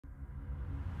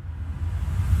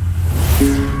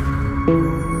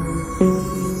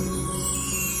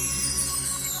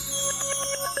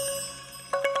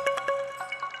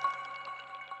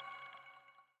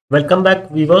Welcome back,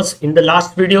 viewers. In the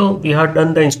last video, we had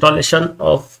done the installation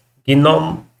of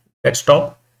Gnome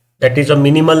Desktop. That is a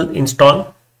minimal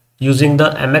install using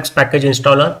the MX Package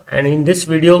Installer. And in this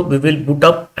video, we will boot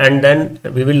up and then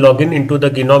we will log in into the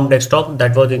Gnome Desktop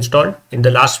that was installed in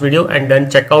the last video, and then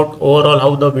check out overall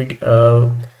how the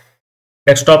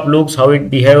desktop looks, how it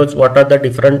behaves, what are the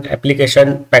different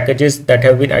application packages that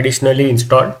have been additionally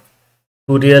installed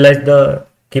to realize the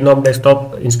Gnome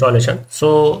Desktop installation.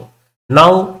 So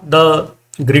now the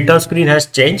greeter screen has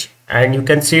changed and you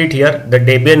can see it here. The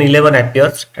Debian 11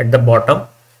 appears at the bottom.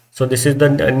 So this is the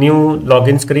new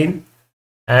login screen,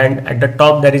 and at the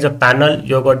top there is a panel.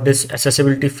 You've got this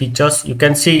accessibility features. You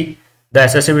can see the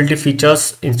accessibility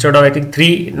features, instead of I think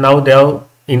 3, now they have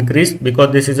increased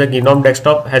because this is a Gnome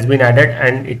Desktop has been added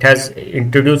and it has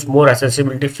introduced more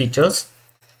accessibility features.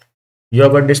 You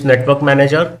have got this network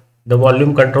manager. The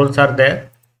volume controls are there.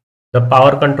 The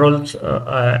power controls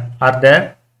are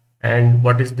there. And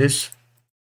what is this?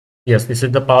 Yes, this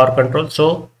is the power control.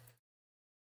 So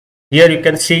here you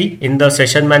can see in the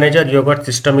session manager, you have got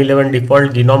System 11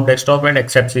 default, Gnome Desktop and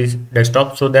XFCE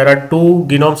Desktop. So there are two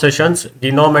Gnome sessions,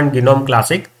 Gnome and Gnome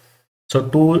Classic. So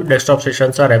two desktop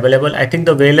sessions are available. I think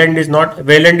the Wayland is not,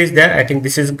 Wayland is there. I think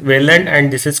this is Wayland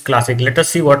and this is Classic. Let us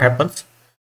see what happens.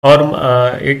 Or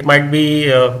it might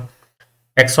be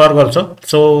Xorg also.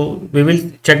 So we will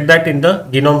check that in the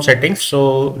Gnome settings.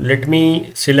 So let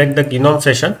me select the Gnome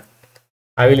session.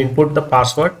 I will input the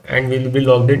password and we will be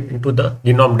logged into the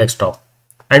Gnome Desktop.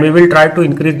 And we will try to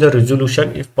increase the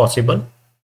resolution if possible.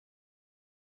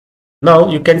 Now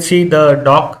you can see the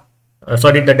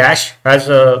the dash has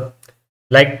the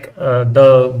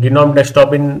Gnome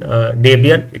Desktop in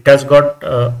Debian. It has got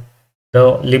the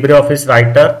LibreOffice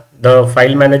Writer. The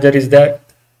file manager is there.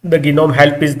 The Gnome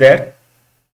help is there.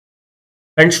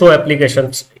 And show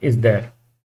applications is there.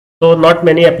 So not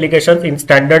many applications in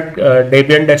standard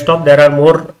Debian desktop. There are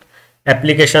more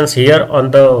applications here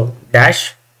on the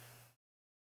dash.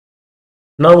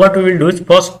 Now what we will do is,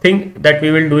 first thing that we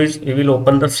will do is we will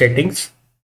open the settings.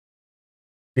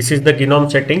 This is the Gnome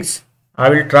settings. I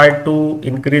will try to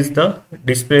increase the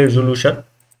display resolution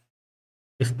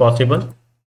if possible.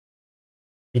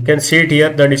 You can see it here.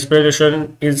 The display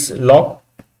resolution is locked.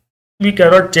 We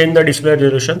cannot change the display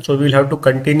resolution, so we will have to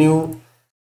continue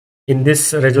in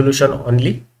this resolution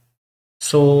only.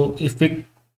 So if we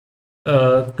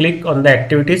click on the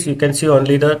activities, you can see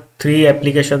only the 3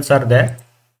 applications are there.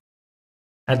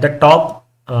 At the top,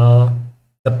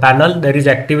 the panel, there is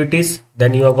activities.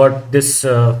 Then you have got this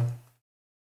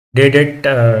date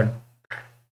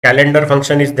calendar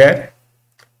function is there.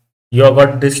 You have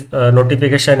got this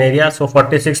notification area. So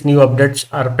 46 new updates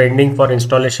are pending for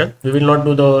installation. We will not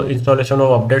do the installation of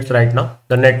updates right now.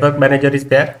 The network manager is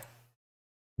there.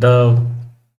 The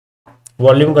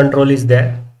volume control is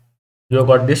there. You have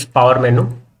got this power menu.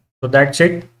 So that's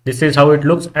it. This is how it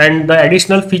looks. And the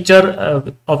additional feature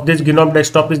of this Gnome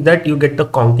Desktop is that you get the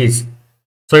conkeys.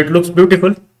 So it looks beautiful.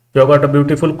 You have got a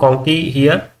beautiful conky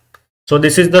here. So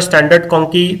this is the standard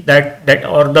conky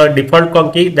or the default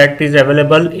conky that is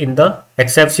available in the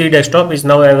XFCE Desktop is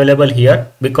now available here,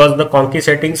 because the conky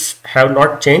settings have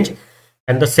not changed,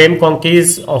 and the same conky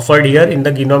is offered here in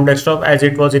the Gnome Desktop as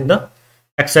it was in the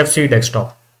XFCE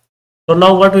Desktop. So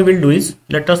now what we will do is,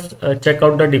 let us check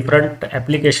out the different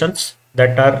applications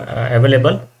that are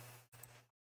available.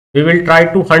 We will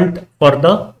try to hunt for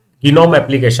the Gnome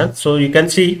application. So you can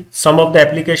see some of the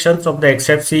applications of the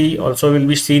XFCE also will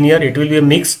be seen here. It will be a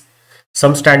mix.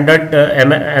 Some standard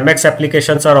MX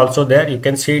applications are also there. You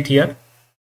can see it here.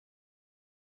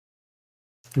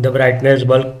 The brightness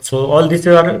bulb. So all these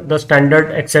are the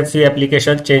standard XFCE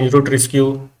application. Change root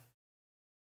rescue.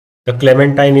 The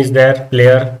Clementine is there.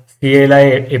 Player.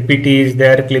 CLI APT is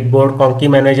there. Clipboard. Conky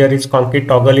manager is Conky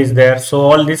toggle is there. So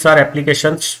all these are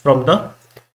applications from the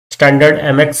standard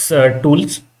MX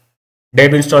tools.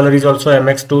 Deb installer is also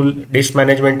MX tool. Disk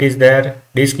management is there.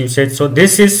 Disk usage. So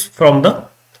this is from the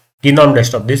Gnome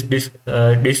Desktop. This disk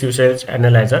usage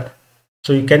analyzer.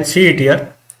 So you can see it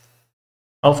here.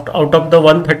 Out of the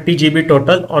 130 GB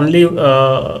total,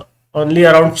 only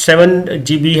around 7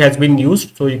 GB has been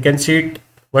used. So you can see it.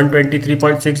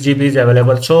 123.6 GB is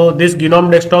available. So this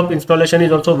Gnome Desktop installation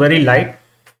is also very light.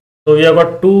 So we have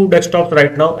got 2 desktops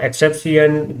right now, XFCE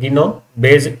and Gnome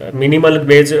minimal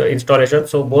base installation.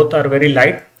 So both are very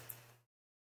light.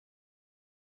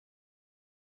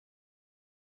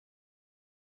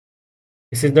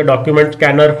 This is the document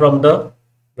scanner from the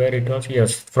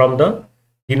from the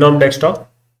Gnome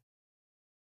Desktop.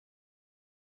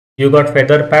 You got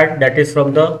Featherpad, that is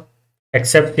from the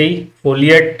XFCE.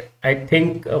 Foliate, I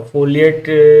think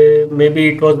Foliate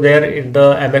maybe it was there in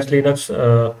the MS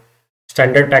Linux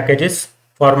standard packages.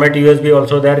 Format USB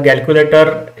also there. Calculator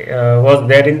was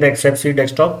there in the XFC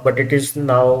desktop, but it is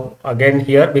now again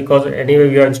here because anyway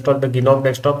we have installed the Gnome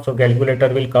desktop, so calculator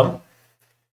will come.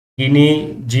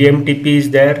 Ini GMTP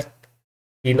is there.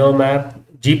 Gnome app.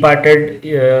 Gparted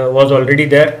was already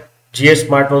there. GS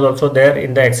Smart was also there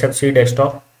in the XFC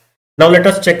desktop. Now let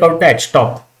us check out the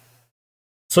H-top.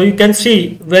 So you can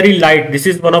see very light. This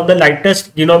is one of the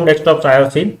lightest Gnome desktops I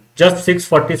have seen. Just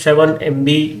 647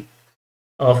 MB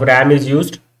of RAM is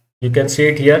used. You can see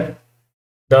it here.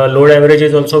 The load average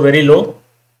is also very low.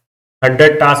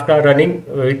 100 tasks are running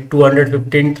with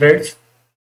 215 threads.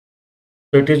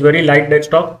 So it is very light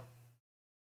desktop.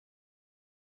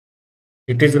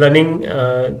 It is running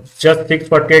just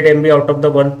 648 MB out of the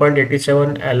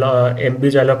 1.87 MB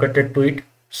is allocated to it.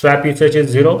 Swap usage is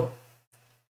 0.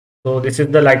 So this is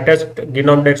the lightest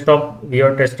Gnome desktop we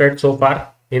have tested so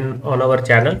far on our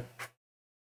channel.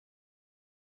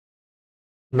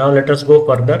 Now let us go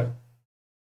further.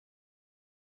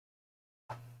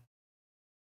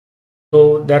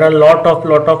 So there are lot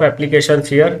of applications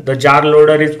here. The jar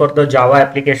loader is for the Java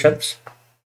applications.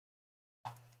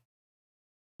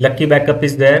 Lucky backup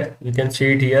is there. You can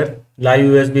see it here. Live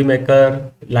USB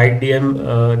maker, light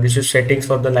DM. This is settings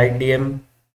for the light DM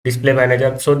display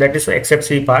manager. So that is the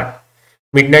XFC part.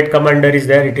 Midnight Commander is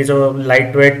there. It is a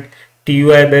lightweight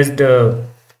TUI based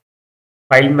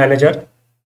file manager.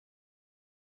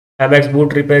 MX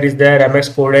boot repair is there.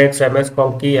 MX codex, MX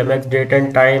conky, MX date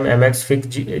and time, MX fix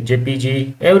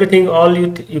JPG. Everything, all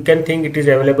you can think it is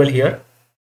available here.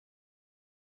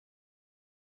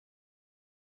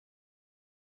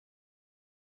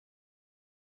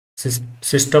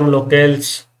 System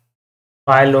locales,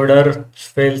 file loader,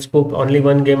 fail scoop. Only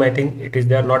one game I think it is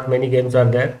there. Not many games are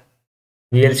there.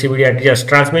 VLCBD, yes,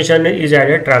 transmission is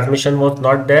added. Transmission was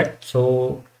not there,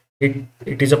 so it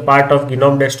is a part of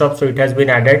Gnome desktop, so it has been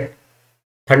added.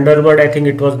 Thunderbird, I think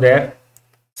it was there.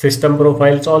 System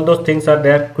profiles, all those things are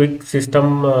there. Quick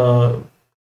system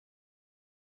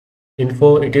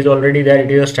info, it is already there. It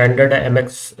is a standard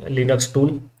MX Linux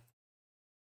tool.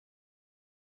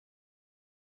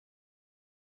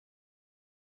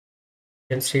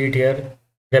 You can see it here.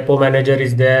 Repo manager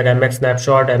is there. MX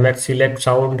snapshot, MX select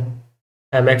sound,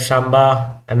 MX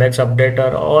Samba, MX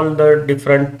Updater, all the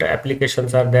different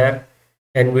applications are there.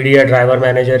 NVIDIA driver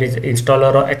manager is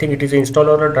installer, or I think it is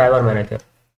installer or driver manager.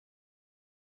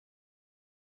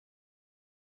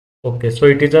 Okay, so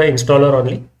it is a installer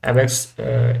only, MX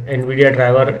NVIDIA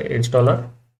driver installer.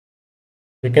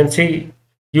 You can see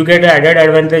you get the added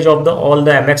advantage of all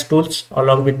the MX tools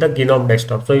along with the Gnome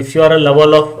desktop. So if you are a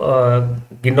lover of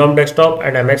Gnome desktop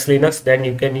and MX Linux, then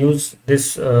you can use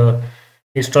this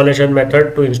installation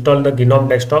method to install the Gnome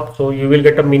desktop. So you will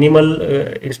get a minimal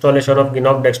installation of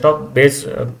Gnome desktop base,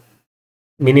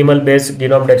 minimal base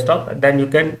Gnome desktop, and then you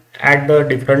can add the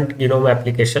different Gnome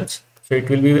applications. So it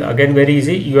will be again very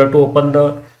easy. You have to open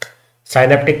the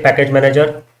Synaptic Package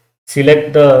Manager,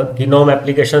 select the Gnome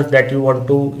applications that you want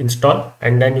to install,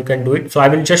 and then you can do it. So I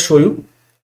will just show you.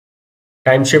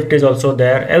 Time shift is also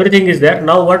there. Everything is there.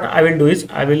 Now what I will do is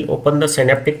I will open the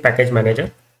Synaptic Package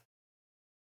Manager.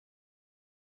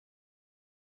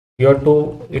 You have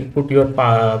to input your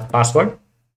password.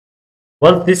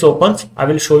 Once this opens, I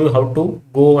will show you how to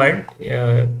go and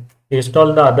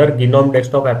install the other Gnome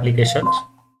desktop applications.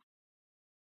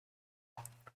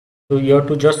 So you have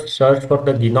to just search for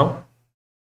the Gnome.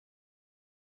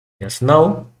 Yes,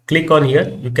 now click on here.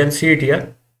 You can see it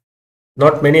here.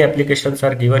 Not many applications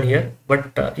are given here,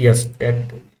 but yes,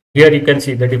 here you can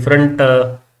see the different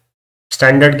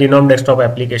standard Gnome desktop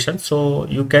applications. So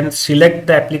you can select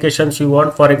the applications you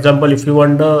want. For example, if you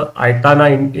want the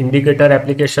Aitana indicator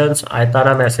applications,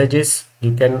 Aitana messages,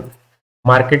 you can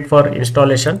mark it for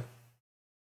installation.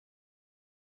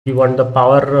 If you want the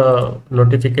power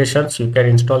notifications, you can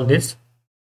install this.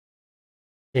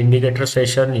 Indicator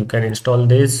session, you can install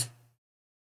this.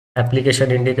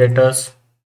 Application indicators.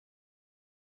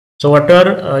 So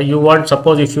whatever you want,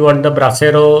 suppose if you want the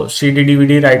Brasero CD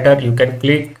DVD writer, you can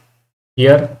click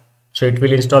here. So it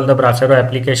will install the Brasero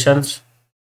applications.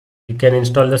 You can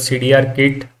install the CDR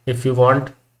kit if you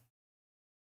want.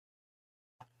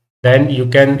 Then you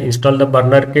can install the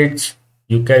burner kits.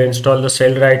 You can install the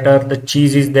cell writer. The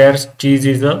Cheese is there. Cheese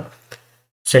is a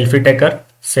selfie taker,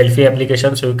 selfie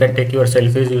application. So you can take your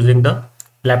selfies using the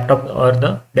laptop or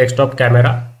the desktop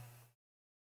camera.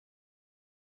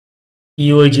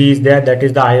 EOG is there. That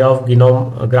is the Eye of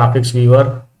Gnome graphics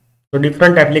viewer. So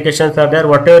different applications are there.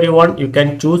 Whatever you want, you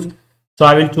can choose. So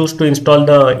I will choose to install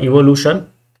the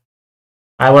Evolution.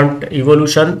 I want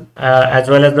Evolution as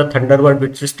well as the Thunderbird,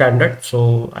 which is standard.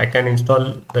 So I can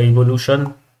install the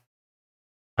Evolution.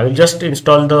 I will just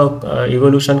install the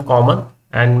evolution common,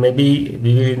 and maybe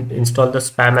we will install the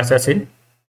spam assassin.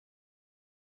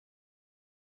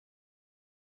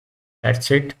 That's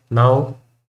it. Now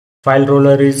file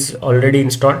roller is already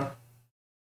installed.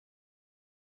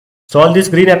 So all these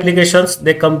green applications,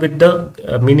 they come with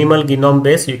the minimal Gnome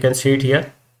base. You can see it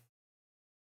here.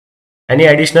 Any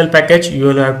additional package you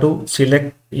will have to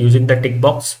select using the tick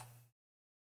box.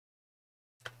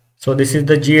 So this is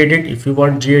the gedit. If you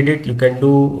want gedit, you can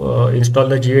do install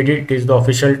the gedit. It is the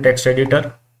official text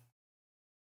editor.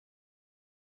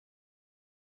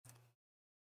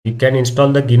 You can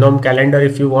install the Gnome calendar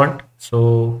if you want.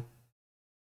 So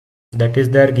that is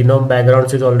there. Gnome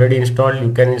backgrounds is already installed.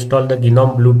 You can install the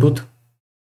Gnome Bluetooth.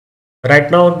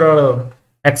 Right now the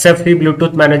XFC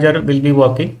Bluetooth manager will be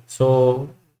working. So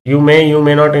you may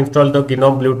not install the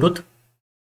Gnome Bluetooth.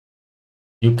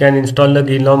 You can install the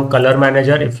Gnome color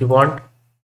manager if you want.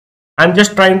 I'm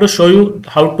just trying to show you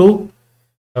how to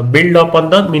build upon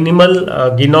the minimal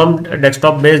Gnome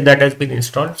desktop base that has been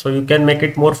installed. So you can make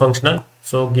it more functional.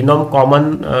 So Gnome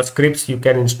common scripts you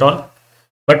can install,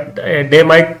 but they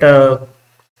might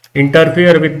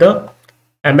interfere with the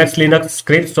MX Linux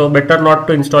scripts, so better not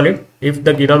to install it. If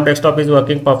the Gnome desktop is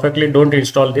working perfectly, don't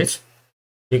install this,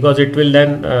 because it will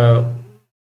then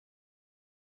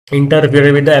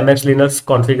interfere with the MX Linux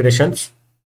configurations.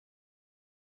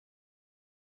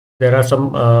 There are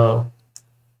some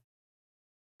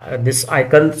these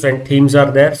icons and themes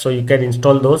are there, so you can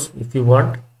install those if you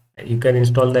want. You can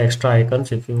install the extra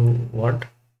icons if you want.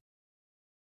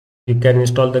 You can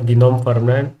install the Gnome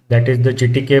firmware, that is the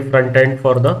GTK front end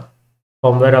for the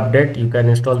firmware update. You can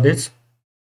install this.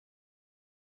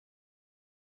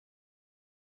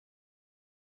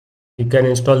 You can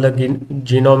install the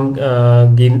Gnome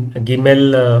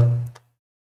Gmail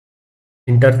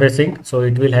interfacing, so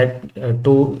it will have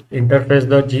to interface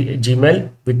the Gmail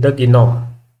with the Gnome.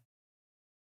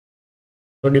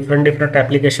 So different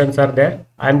applications are there.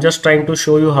 I'm just trying to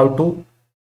show you how to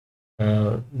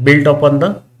build upon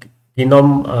the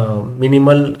Gnome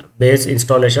minimal base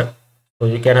installation. So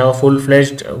you can have a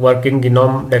full-fledged working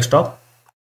Gnome desktop,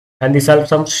 and these are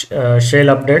some shell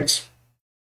updates,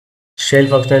 shell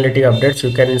functionality updates.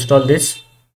 You can install this.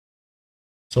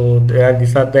 So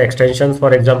these are the extensions.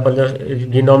 For example,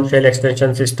 the Gnome shell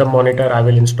extension system monitor I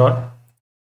will install.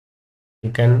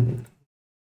 You can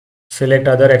select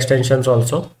other extensions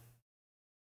also.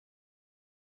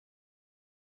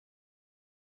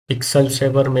 Pixel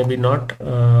saver maybe not.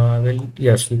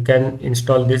 Yes, you can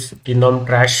install this Gnome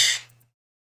trash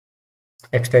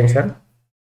extension.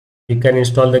 You can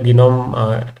install the Gnome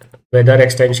weather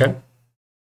extension.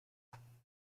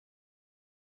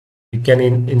 You can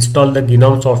install the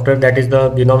Gnome software, that is the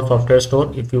Gnome software store.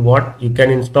 If you want, you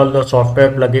can install the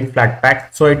software plugin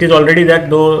Flatpak. So it is already there,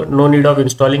 though no need of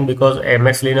installing, because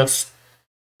MX Linux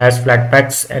has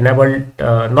Flatpaks enabled,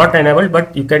 not enabled,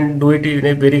 but you can do it in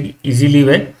a very easily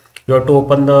way. You have to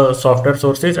open the software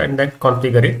sources and then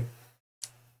configure it.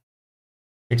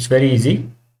 It's very easy.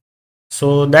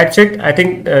 So that's it. I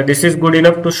think this is good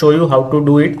enough to show you how to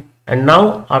do it. And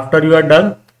now after you are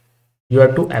done, you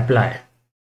have to apply.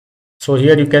 So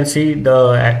here you can see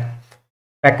the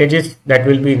packages that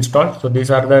will be installed. So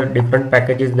these are the different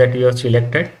packages that you have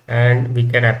selected, and we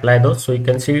can apply those. So you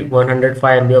can see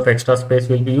 105 MB of extra space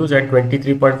will be used, and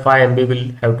 23.5 MB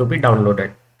will have to be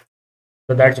downloaded.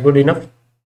 So that's good enough.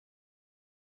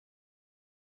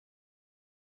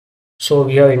 So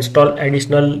we have installed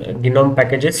additional Gnome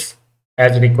packages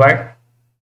as required.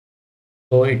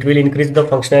 So it will increase the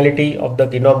functionality of the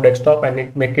Gnome desktop, and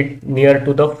it make it near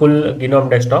to the full Gnome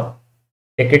desktop.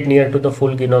 Take it near to the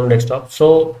full Gnome desktop.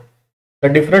 So the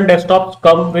different desktops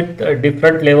come with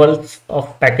different levels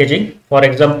of packaging. For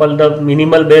example, the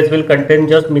minimal base will contain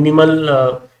just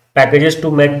minimal packages to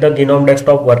make the Gnome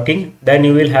desktop working. Then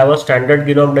you will have a standard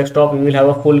Gnome desktop, you will have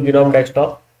a full Gnome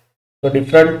desktop. So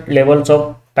different levels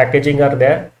of packaging are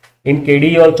there. In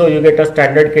KDE also you get a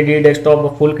standard KDE desktop,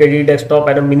 a full KDE desktop,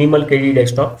 and a minimal KDE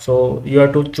desktop. So you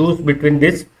have to choose between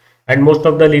this, and most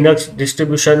of the Linux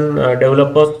distribution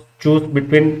developers choose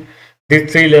between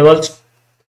these three levels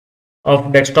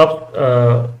of desktop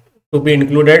to be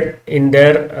included in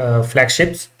their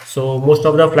flagships. So most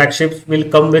of the flagships will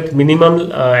come with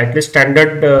minimum at least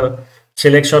standard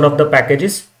selection of the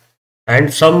packages,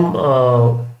 and some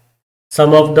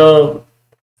of the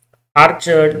Arch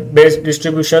based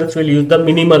distributions will use the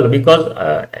minimal, because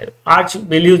Arch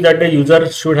believes that the user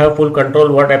should have full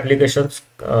control what applications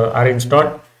are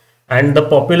installed, and the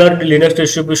popular Linux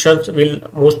distributions will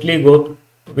mostly go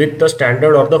with the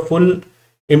standard or the full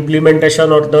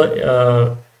implementation or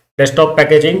the desktop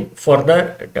packaging for the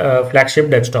flagship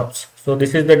desktops. So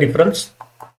this is the difference.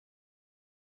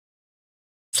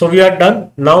 So we are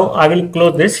done. Now I will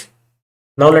close this.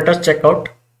 Now let us check out.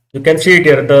 You can see it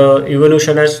here. The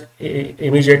evolution has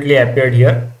immediately appeared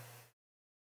here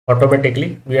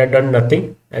automatically. We have done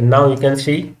nothing, and now you can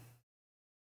see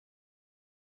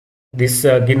this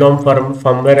Gnome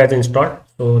firmware has installed.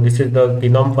 So this is the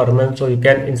Gnome firmware. So you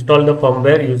can install the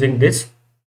firmware using this.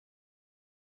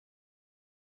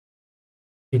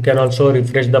 You can also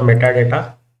refresh the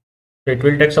metadata. So it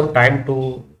will take some time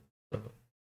to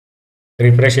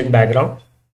refresh in background.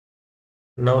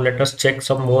 Now let us check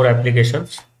some more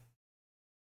applications.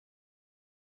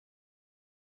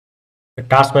 The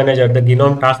task manager, the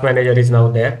Gnome task manager is now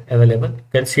there available. You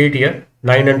can see it here,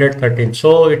 913.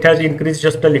 So it has increased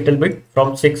just a little bit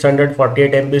from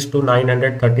 648 MBs to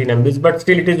 913 MBs, but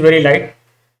still it is very light.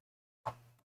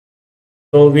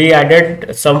 So we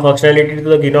added some functionality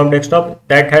to the Gnome Desktop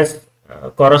that has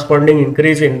corresponding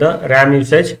increase in the RAM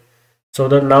usage. So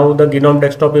now the Gnome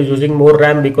Desktop is using more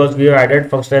RAM because we have added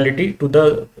functionality to the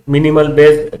minimal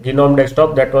based Gnome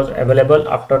Desktop that was available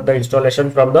after the installation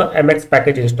from the MX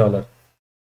Package Installer.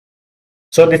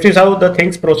 So this is how the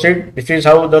things proceed. This is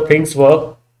how the things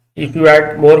work. If you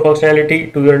add more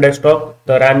functionality to your desktop,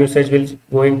 the RAM usage will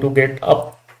going to get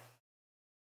up.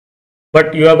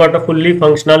 But you have got a fully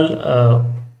functional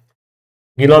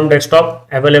Gnome Desktop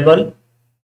available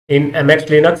in MX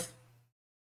Linux.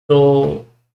 So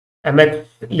MX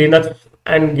Linux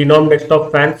and Gnome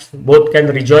Desktop fans both can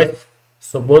rejoice.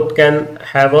 So both can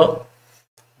have a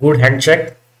good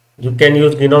handshake. You can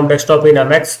use Gnome Desktop in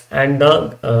MX, and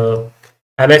the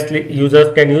MX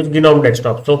users can use Gnome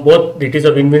Desktop. So both, it is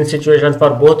a win-win situation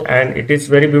for both, and it is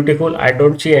very beautiful. I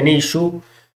don't see any issue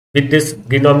with this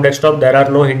Gnome Desktop. There are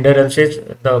no hindrances.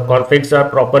 The configs are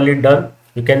properly done.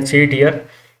 You can see it here.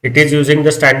 It is using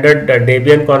the standard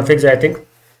Debian configs, I think,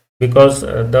 because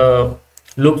the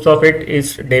looks of it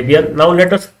is Debian. Now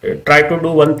let us try to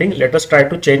do one thing. Let us try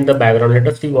to change the background. Let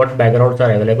us see what backgrounds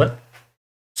are available.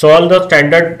 So all the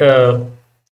standard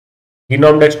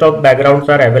Gnome Desktop backgrounds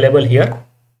are available here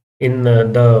in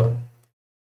the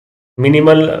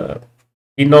minimal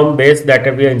Gnome base that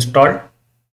we have installed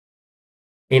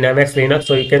in MX Linux.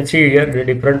 So you can see here the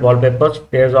different wallpapers.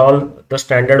 There's all the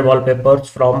standard wallpapers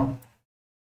from,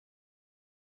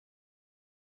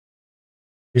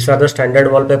 these are the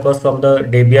standard wallpapers from the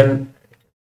Debian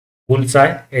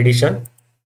Bullseye edition.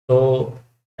 So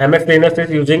MX Linux is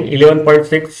using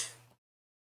 11.6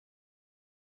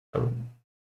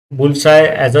 Bullseye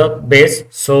as a base.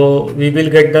 So we will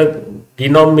get the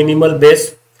Gnome minimal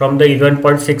base from the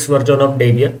 11.6 version of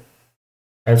Debian,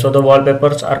 and so the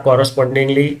wallpapers are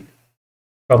correspondingly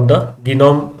from the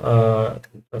Gnome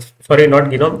sorry, not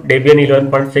Gnome, Debian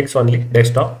 11.6 only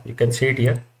desktop. You can see it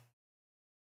here.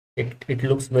 It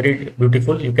looks very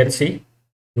beautiful. You can see,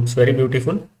 looks very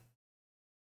beautiful.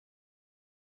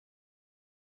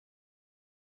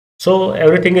 So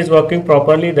everything is working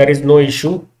properly. There is no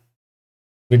issue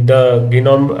with the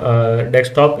Gnome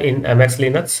desktop in MX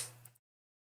Linux.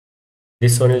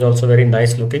 This one is also very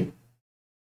nice looking.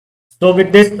 So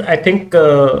with this, I think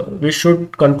we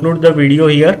should conclude the video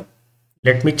here.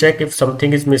 Let me check if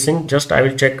something is missing. Just I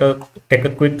will take a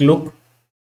quick look.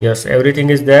 Yes, everything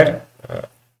is there.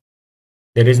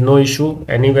 There is no issue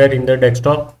anywhere in the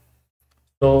desktop.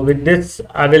 So with this,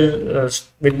 I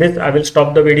will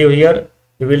stop the video here.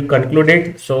 We will conclude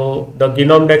it. So the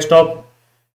Gnome Desktop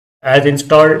as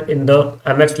installed in the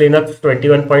MX Linux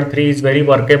 21.3 is very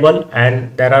workable,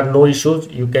 and there are no issues.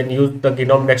 You can use the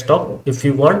Gnome Desktop if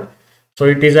you want. So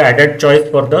it is an added choice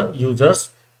for the users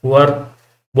who are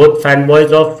both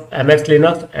fanboys of MX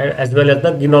Linux as well as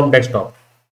the Gnome Desktop.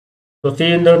 So see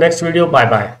you in the next video. Bye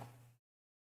bye.